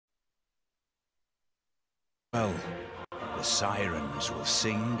Well, the sirens will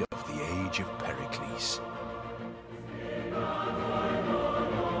sing of the age of Pericles.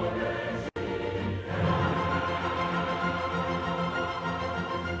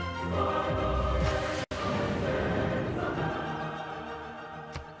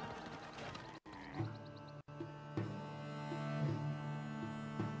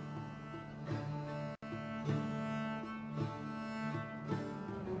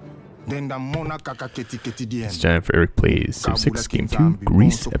 It's time for Eric Plays Civ 6 Game 2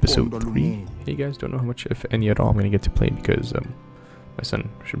 Greece Episode 3. Hey guys, don't know how much, if any at all, I'm going to get to play because my son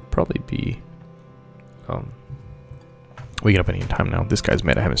should probably be waking up any time now. This guy's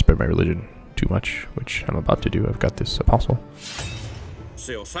mad I haven't spread my religion too much, which I'm about to do. I've got this apostle.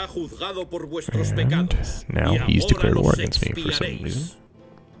 And now he's declared war against me for some reason.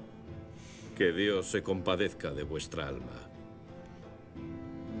 Que Dios se compadezca de vuestra alma.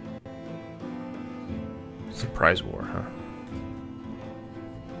 Surprise war, huh?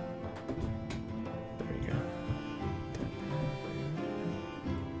 There we go.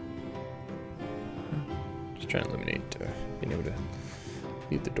 Just trying to eliminate being able to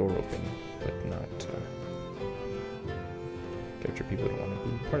leave the door open, but not capture people who don't want to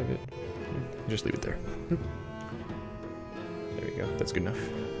be part of it. Just leave it there. There we go. That's good enough.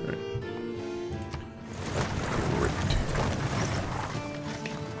 All right.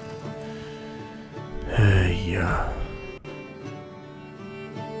 Yeah.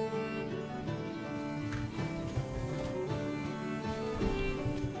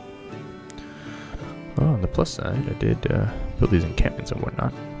 Well, on the plus side, I did build these encampments and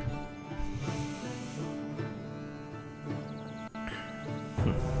whatnot.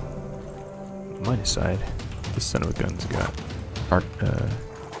 On the minus side, this son of a gun's got art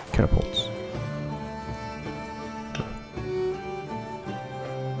catapults.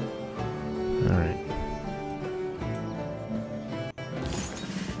 Alright.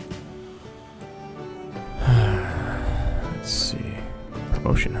 Let's see.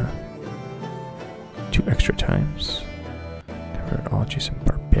 Promotion, huh? 2 extra times. Convert all adjacent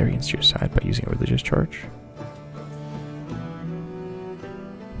barbarians to your side by using a religious charge.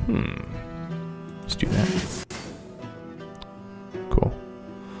 Let's do that. Cool.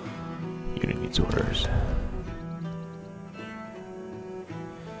 Unit needs orders.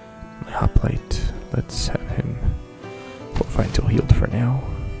 My hoplite. Let's have him fortify until healed for now.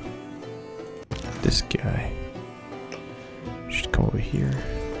 This guy should come over here.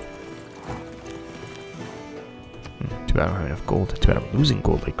 Too bad I don't have enough gold. Too bad I'm losing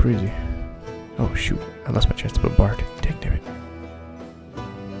gold like crazy. Oh shoot, I lost my chance to put Bard. Damn it.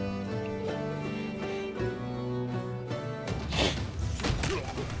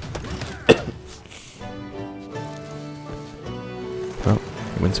 Well,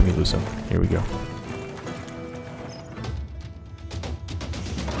 you win some, you lose some. Here we go.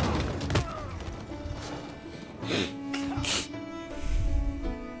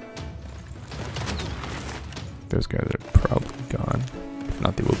 Those guys are probably gone. If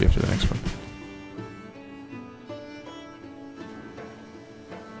not, they will be after the next one.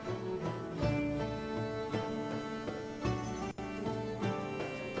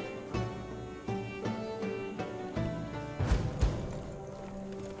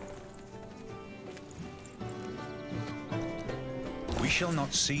 We shall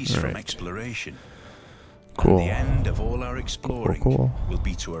not cease from exploration. Cool. And the end of all our exploring Cool. will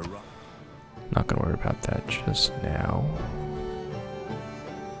be to arrive. Not gonna worry about that just now.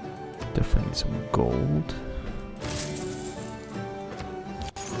 Definitely need some gold.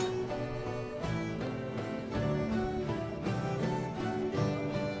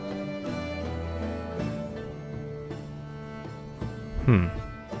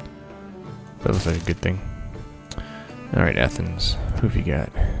 That looks like a good thing. Alright, Athens. Who have you got?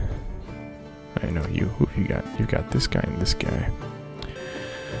 I know you. Who have you got? You've got this guy and this guy.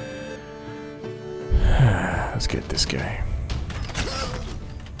 Let's get this guy.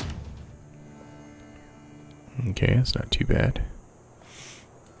 Okay, that's not too bad.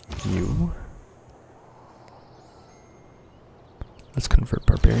 You. Let's convert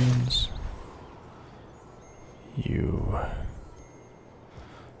barbarians. You.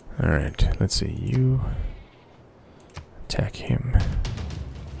 Alright, let's see. You. Attack him.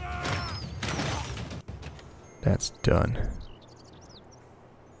 That's done.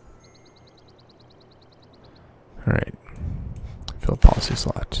 Alright. Fill a policy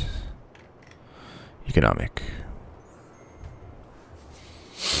slot. Economic.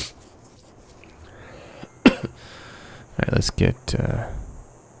 Alright, let's get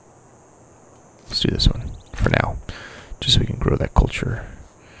let's do this one for now. Just so we can grow that culture.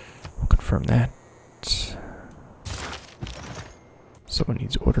 We'll confirm that. Someone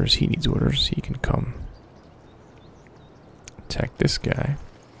needs orders. He needs orders. He can come attack this guy.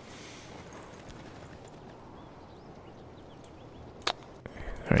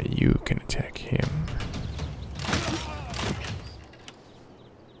 Alright, you can attack him.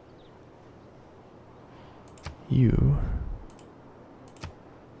 You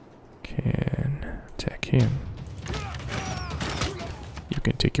can attack him. You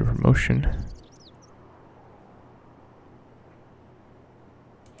can take your promotion.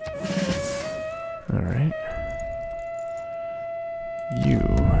 Alright. You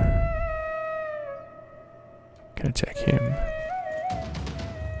can attack him.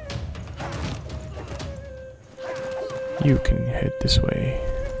 You can head this way.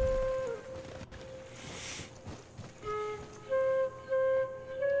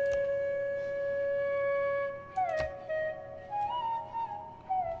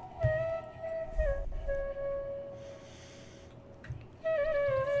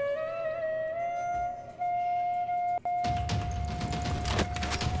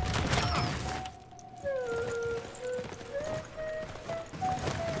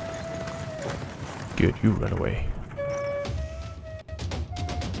 Good, you run away.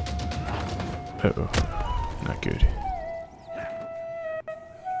 Uh-oh, not good.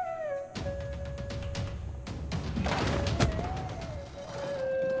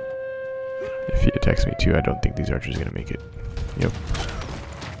 If he attacks me too, I don't think these archers are gonna make it. Yep.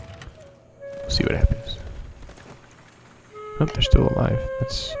 We'll see what happens. Oh, they're still alive.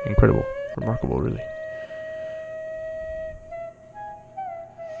 That's incredible. Remarkable, really.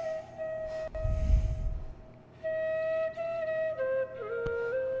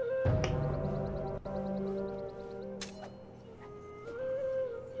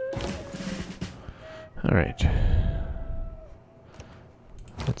 Alright.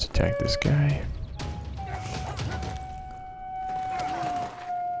 Let's attack this guy.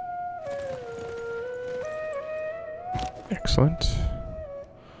 Excellent.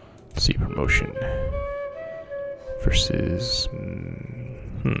 Let's see, promotion. Versus...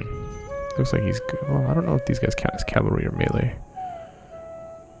 Looks like he's... Well, I don't know if these guys count as cavalry or melee.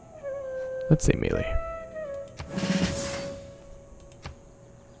 Let's say melee.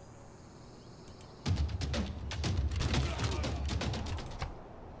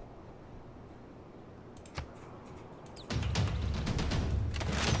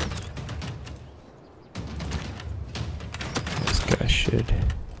 I should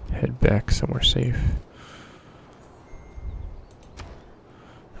head back somewhere safe.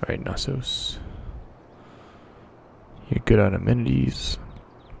 Alright, Knossos. You're good on amenities.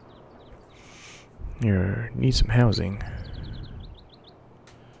 You need some housing.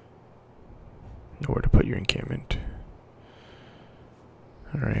 Nowhere to put your encampment.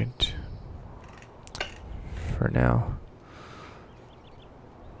 Alright. For now,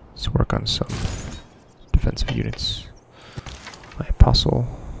 let's work on some defensive units. My apostle.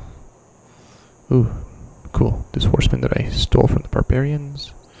 Ooh, cool. This horseman that I stole from the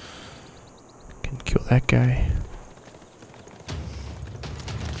barbarians can kill that guy.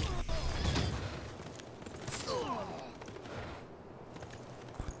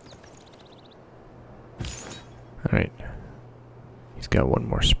 Alright. He's got one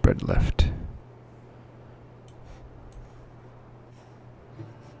more spread left.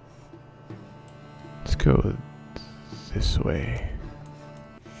 Let's go this way.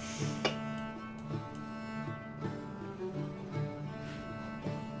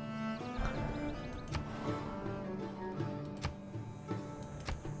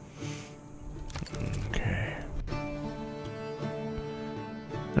 Okay.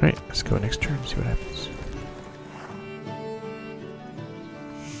 Alright, let's go next turn, see what happens.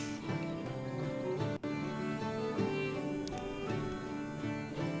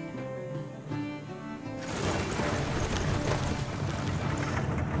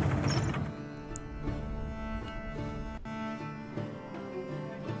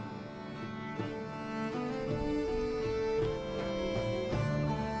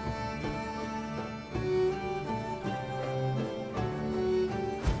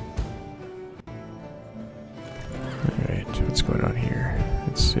 What's going on here?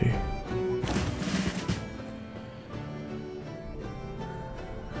 Let's see.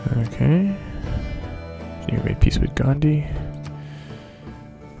 Okay. You made peace with Gandhi.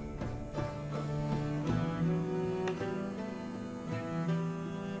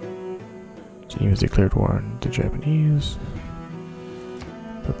 Geneva's declared war on the Japanese.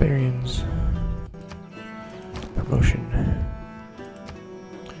 Barbarians. Promotion.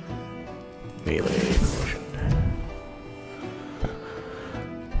 Melee promotion.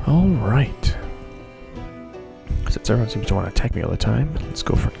 Alright. So it's everyone seems to want to attack me all the time, let's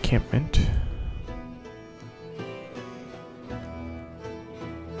go for encampment.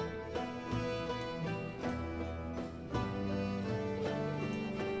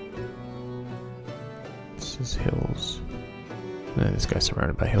 This is hills. And this guy's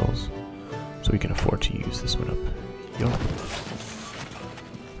surrounded by hills, so we can afford to use this one up. Yup.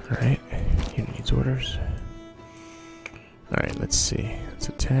 Alright, unit needs orders. Alright, let's see. Let's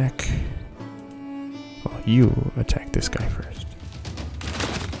attack. Well, you attack this guy first.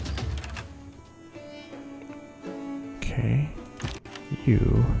 Okay.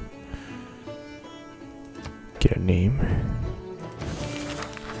 You get a name.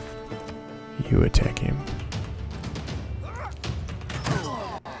 You attack him.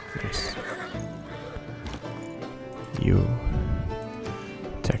 Nice. You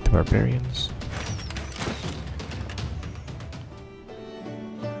attack the barbarians.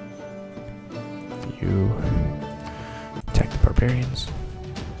 You attack the barbarians.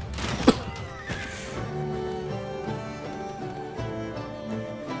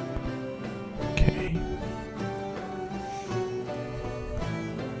 Okay.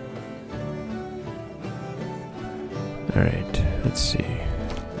 Alright, let's see.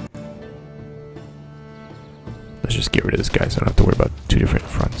 Let's just get rid of this guy so I don't have to worry about two different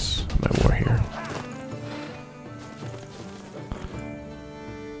fronts of my war here.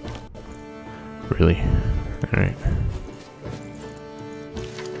 Really? Alright.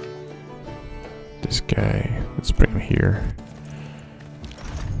 This guy, let's bring him here.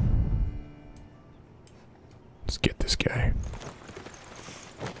 Let's get this guy.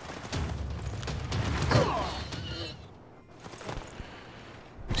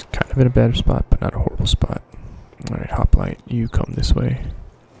 He's kind of in a bad spot, but not a horrible spot. Alright, Hoplite, you come this way.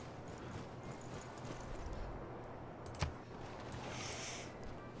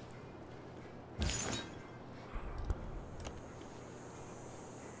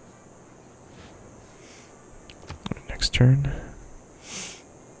 Next turn.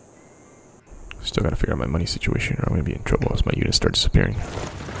 Still gotta figure out my money situation or I'm gonna be in trouble as my units start disappearing.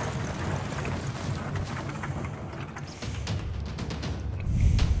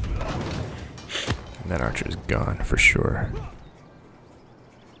 And that archer is gone for sure.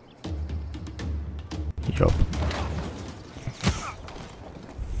 Yup.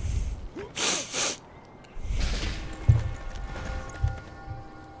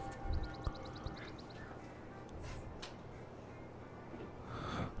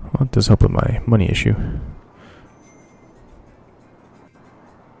 Well, it does help with my money issue.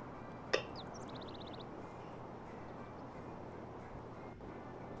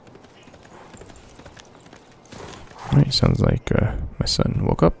 Alright, sounds like my son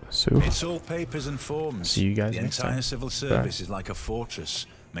woke up, so It's all papers and forms. see you guys The next entire time. civil service is like a fortress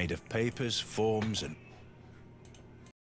made of papers, forms, and